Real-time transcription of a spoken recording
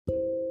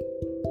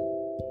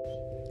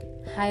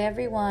Hi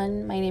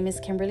everyone, my name is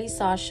Kimberly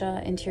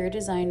Sasha, interior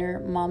designer,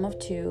 mom of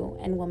two,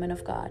 and woman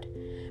of God.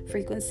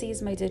 Frequency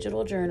is my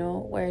digital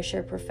journal where I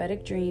share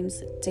prophetic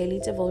dreams, daily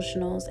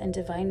devotionals, and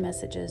divine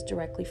messages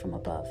directly from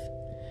above.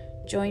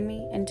 Join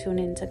me and tune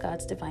in to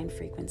God's divine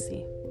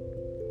frequency.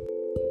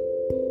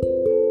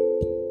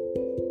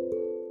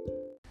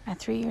 At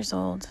 3 years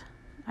old,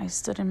 I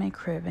stood in my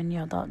crib and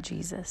yelled out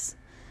Jesus,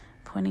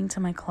 pointing to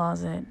my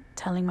closet,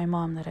 telling my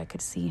mom that I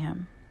could see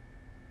him.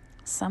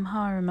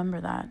 Somehow I remember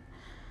that.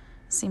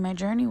 See, my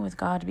journey with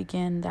God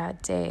began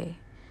that day,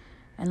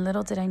 and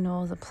little did I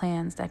know the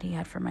plans that he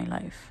had for my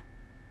life.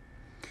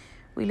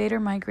 We later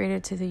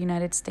migrated to the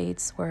United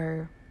States,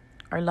 where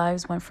our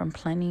lives went from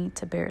plenty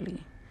to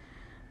barely.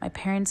 My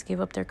parents gave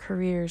up their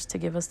careers to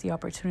give us the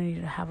opportunity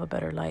to have a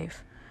better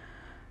life,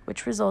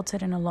 which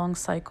resulted in a long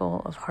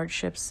cycle of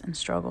hardships and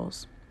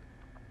struggles.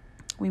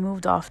 We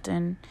moved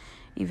often,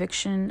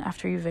 eviction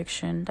after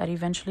eviction, that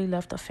eventually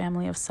left a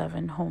family of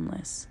 7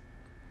 homeless.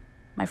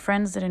 My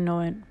friends didn't know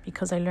it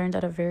because I learned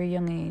at a very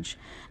young age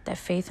that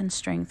faith and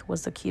strength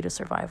was the key to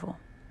survival.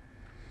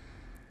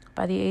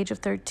 By the age of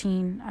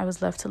 13, I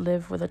was left to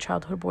live with a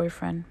childhood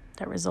boyfriend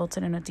that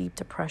resulted in a deep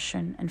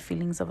depression and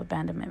feelings of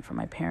abandonment from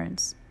my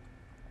parents.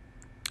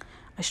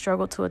 I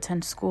struggled to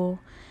attend school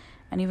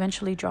and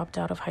eventually dropped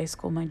out of high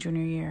school my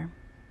junior year.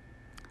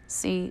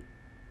 See,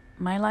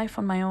 my life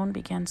on my own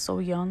began so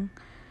young.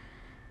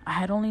 I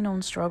had only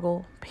known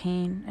struggle,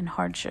 pain, and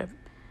hardship,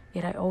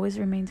 yet I always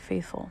remained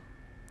faithful.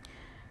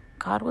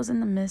 God was in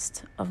the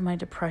midst of my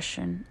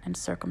depression and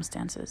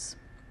circumstances.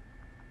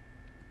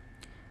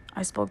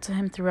 I spoke to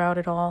him throughout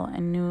it all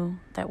and knew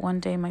that one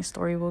day my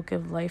story will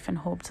give life and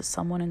hope to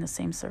someone in the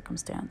same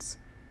circumstance.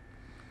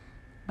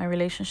 My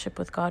relationship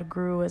with God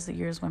grew as the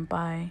years went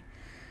by.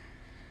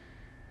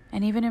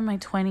 And even in my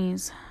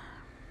 20s,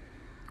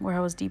 where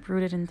I was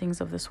deep-rooted in things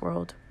of this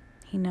world,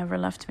 he never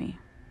left me.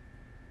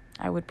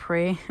 I would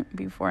pray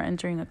before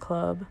entering a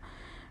club,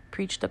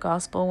 preach the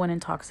gospel when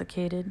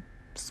intoxicated,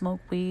 smoke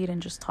weed,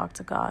 and just talk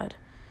to God.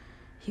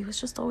 He was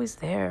just always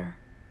there.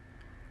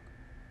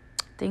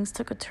 Things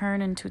took a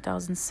turn in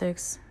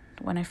 2006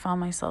 when I found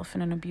myself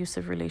in an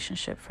abusive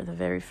relationship for the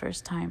very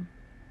first time.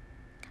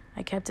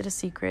 I kept it a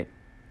secret,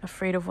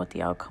 afraid of what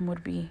the outcome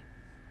would be.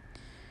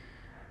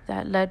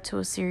 That led to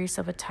a series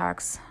of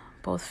attacks,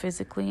 both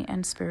physically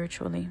and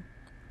spiritually.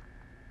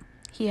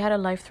 He had a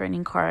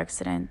life-threatening car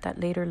accident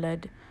that later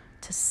led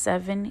to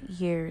 7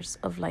 years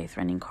of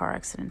life-threatening car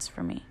accidents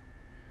for me.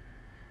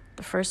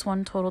 The first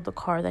one totaled the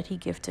car that he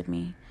gifted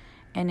me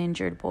and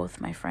injured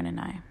both my friend and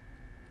I.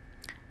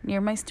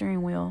 Near my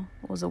steering wheel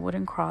was a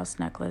wooden cross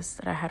necklace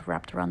that I had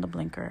wrapped around the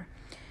blinker,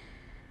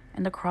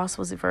 and the cross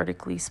was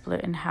vertically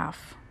split in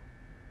half.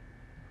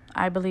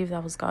 I believe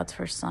that was God's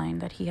first sign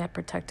that he had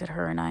protected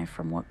her and I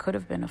from what could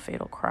have been a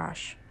fatal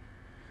crash.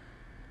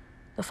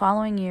 The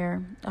following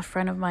year, a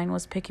friend of mine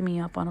was picking me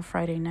up on a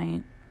Friday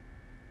night.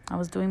 I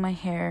was doing my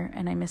hair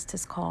and I missed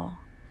his call.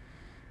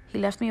 He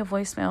left me a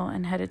voicemail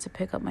and headed to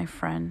pick up my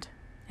friend,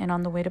 and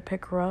on the way to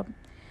pick her up,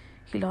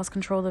 he lost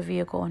control of the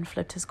vehicle and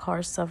flipped his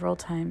car several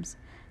times,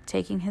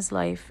 taking his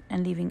life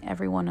and leaving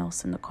everyone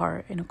else in the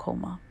car in a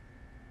coma.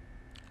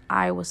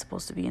 I was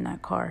supposed to be in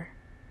that car.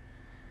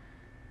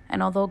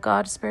 And although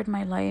God spared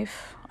my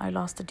life, I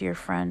lost a dear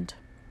friend.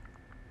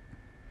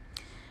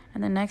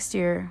 And the next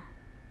year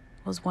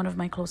was one of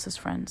my closest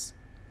friends.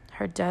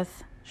 Her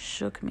death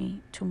shook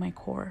me to my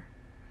core.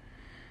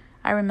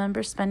 I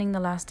remember spending the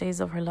last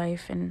days of her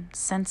life and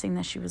sensing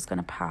that she was going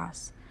to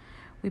pass.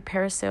 We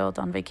parasailed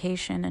on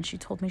vacation and she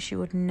told me she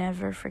would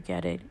never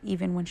forget it,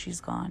 even when she's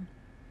gone.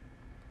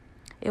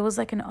 It was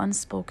like an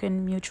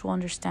unspoken mutual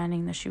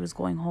understanding that she was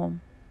going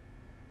home.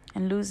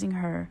 And losing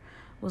her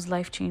was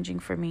life-changing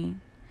for me,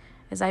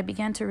 as I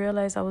began to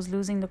realize I was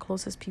losing the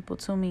closest people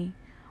to me,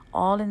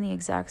 all in the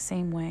exact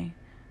same way,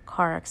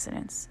 car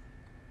accidents.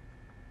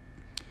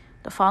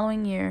 The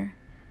following year,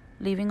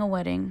 leaving a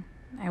wedding,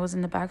 I was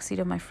in the backseat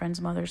of my friend's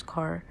mother's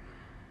car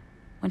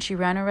when she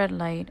ran a red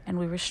light and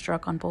we were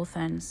struck on both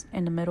ends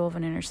in the middle of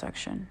an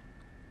intersection.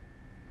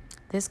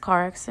 This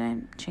car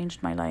accident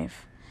changed my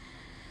life.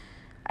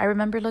 I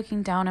remember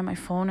looking down at my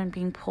phone and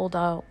being pulled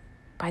out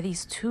by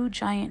these 2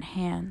 giant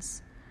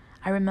hands.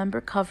 I remember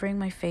covering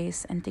my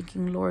face and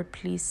thinking, Lord,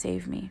 please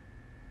save me.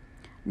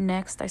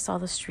 Next, I saw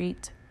the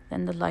street,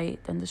 then the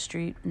light, then the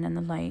street, and then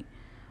the light,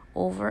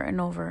 over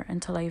and over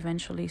until I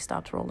eventually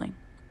stopped rolling.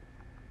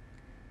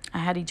 I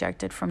had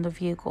ejected from the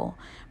vehicle,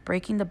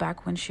 breaking the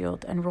back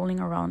windshield and rolling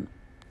around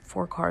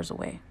 4 cars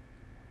away.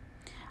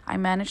 I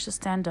managed to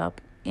stand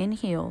up in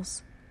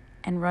heels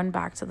and run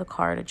back to the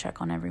car to check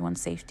on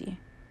everyone's safety.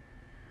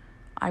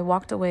 I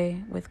walked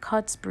away with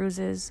cuts,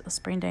 bruises, a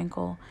sprained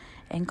ankle,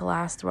 and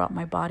glass throughout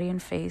my body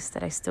and face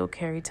that I still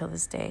carry till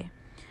this day,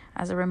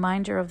 as a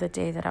reminder of the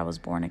day that I was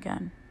born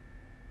again.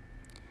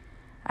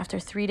 After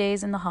 3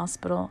 days in the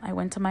hospital, I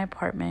went to my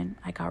apartment.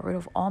 I got rid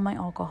of all my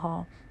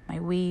alcohol, my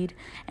weed,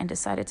 and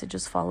decided to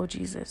just follow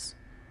Jesus.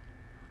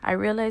 I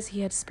realized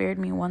he had spared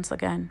me once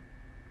again.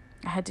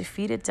 I had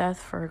defeated death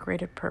for a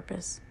greater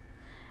purpose.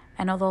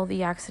 And although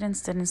the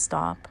accidents didn't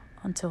stop,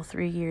 until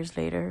 3 years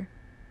later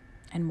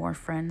and more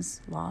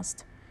friends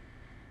lost.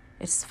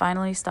 It's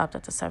finally stopped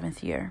at the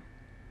 7th year.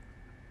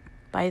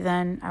 By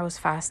then, I was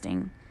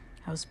fasting,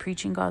 I was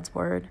preaching God's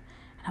word,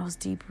 and I was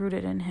deep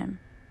rooted in Him.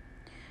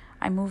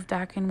 I moved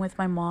back in with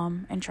my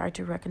mom and tried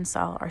to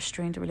reconcile our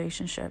strained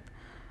relationship,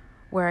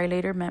 where I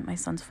later met my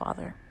son's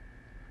father.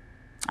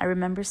 I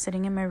remember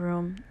sitting in my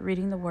room,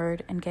 reading the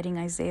word and getting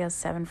Isaiah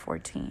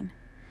 7:14.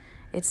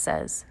 It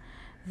says,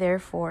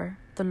 "Therefore,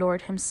 the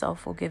Lord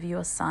Himself will give you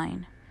a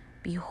sign.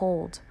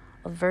 Behold,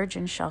 a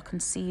virgin shall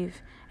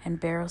conceive and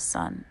bear a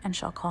son, and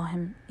shall call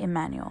him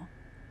Emmanuel."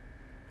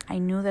 I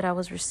knew that I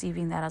was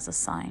receiving that as a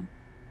sign.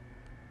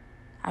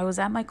 I was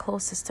at my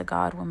closest to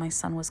God when my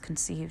son was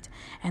conceived,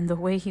 and the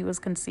way he was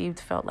conceived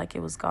felt like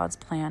it was God's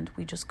plan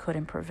we just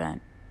couldn't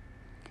prevent.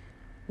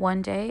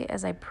 One day,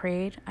 as I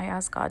prayed, I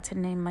asked God to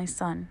name my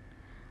son.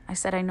 I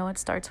said, "I know it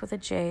starts with a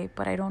J,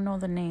 but I don't know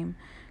the name.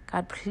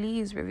 God,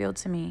 please reveal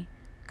to me,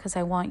 because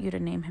I want you to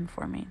name him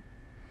for me."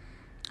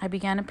 I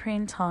began to pray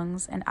in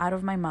tongues, and out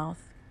of my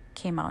mouth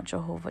came out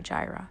Jehovah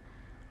Jireh.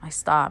 I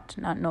stopped,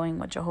 not knowing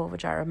what Jehovah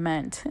Jireh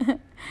meant.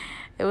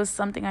 It was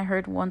something I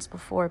heard once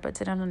before, but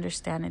didn't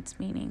understand its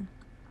meaning.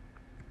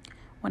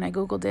 When I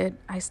Googled it,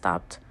 I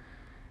stopped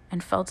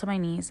and fell to my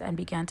knees and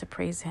began to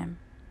praise him.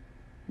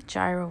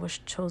 Jireh was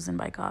chosen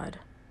by God.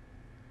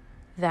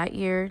 That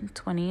year,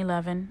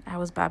 2011, I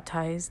was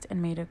baptized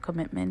and made a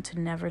commitment to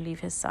never leave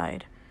his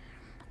side.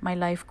 My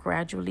life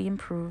gradually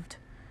improved.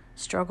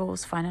 Struggle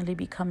was finally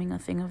becoming a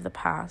thing of the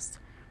past,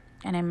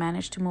 and I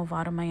managed to move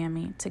out of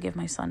Miami to give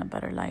my son a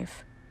better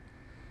life.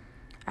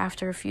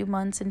 After a few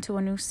months into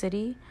a new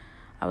city,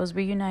 I was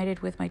reunited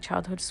with my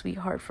childhood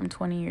sweetheart from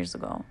 20 years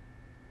ago.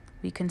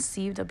 We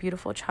conceived a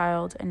beautiful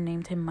child and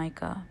named him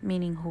Micah,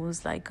 meaning who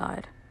is like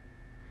God.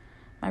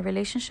 My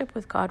relationship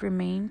with God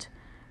remained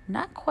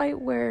not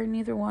quite where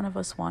neither one of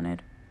us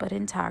wanted, but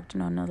intact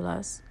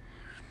nonetheless.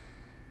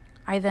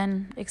 I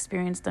then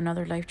experienced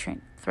another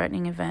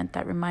life-threatening event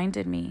that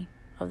reminded me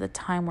of the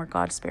time where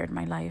God spared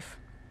my life.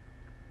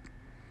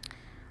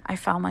 I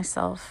found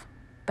myself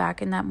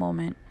back in that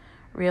moment,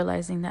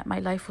 realizing that my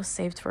life was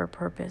saved for a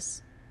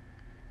purpose.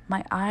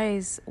 My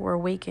eyes were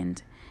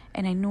awakened,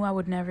 and I knew I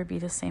would never be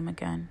the same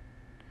again.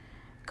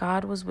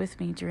 God was with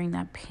me during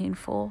that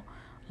painful,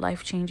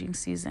 life-changing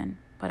season,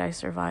 but I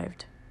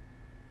survived,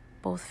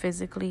 both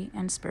physically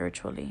and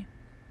spiritually.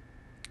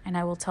 And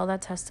I will tell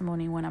that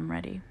testimony when I'm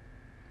ready.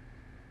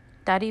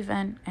 That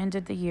event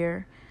ended the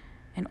year,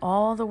 and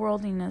all the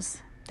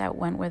worldliness that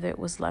went with it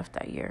was left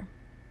that year.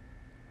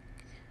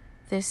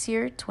 This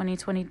year,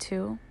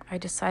 2022, I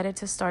decided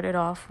to start it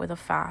off with a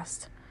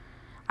fast.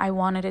 I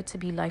wanted it to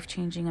be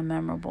life-changing and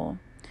memorable.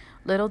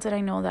 Little did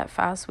I know that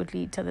fast would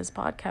lead to this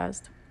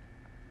podcast.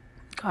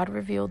 God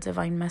revealed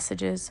divine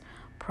messages,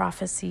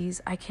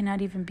 prophecies. I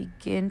cannot even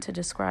begin to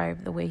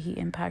describe the way he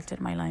impacted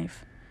my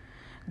life.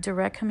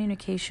 Direct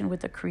communication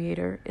with the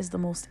Creator is the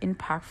most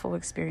impactful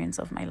experience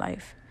of my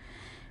life.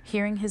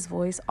 Hearing his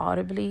voice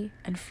audibly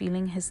and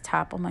feeling his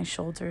tap on my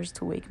shoulders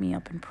to wake me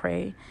up and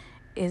pray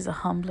is a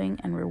humbling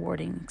and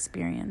rewarding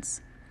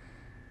experience.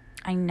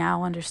 I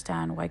now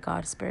understand why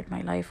God spared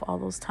my life all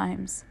those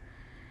times.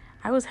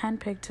 I was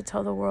handpicked to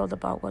tell the world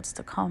about what's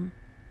to come.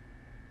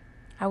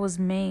 I was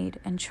made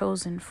and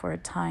chosen for a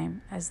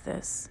time as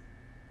this.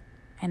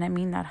 And I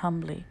mean that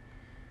humbly,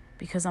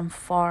 because I'm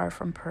far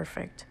from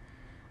perfect.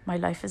 My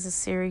life is a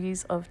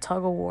series of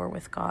tug-of-war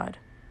with God.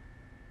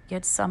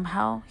 Yet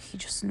somehow, he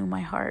just knew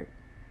my heart.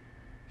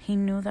 He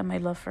knew that my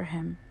love for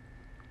him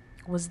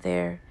was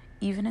there,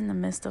 even in the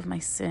midst of my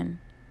sin.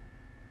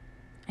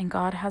 And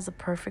God has a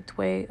perfect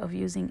way of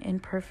using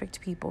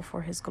imperfect people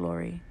for his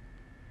glory.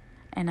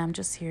 And I'm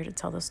just here to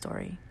tell the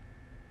story.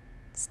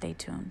 Stay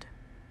tuned.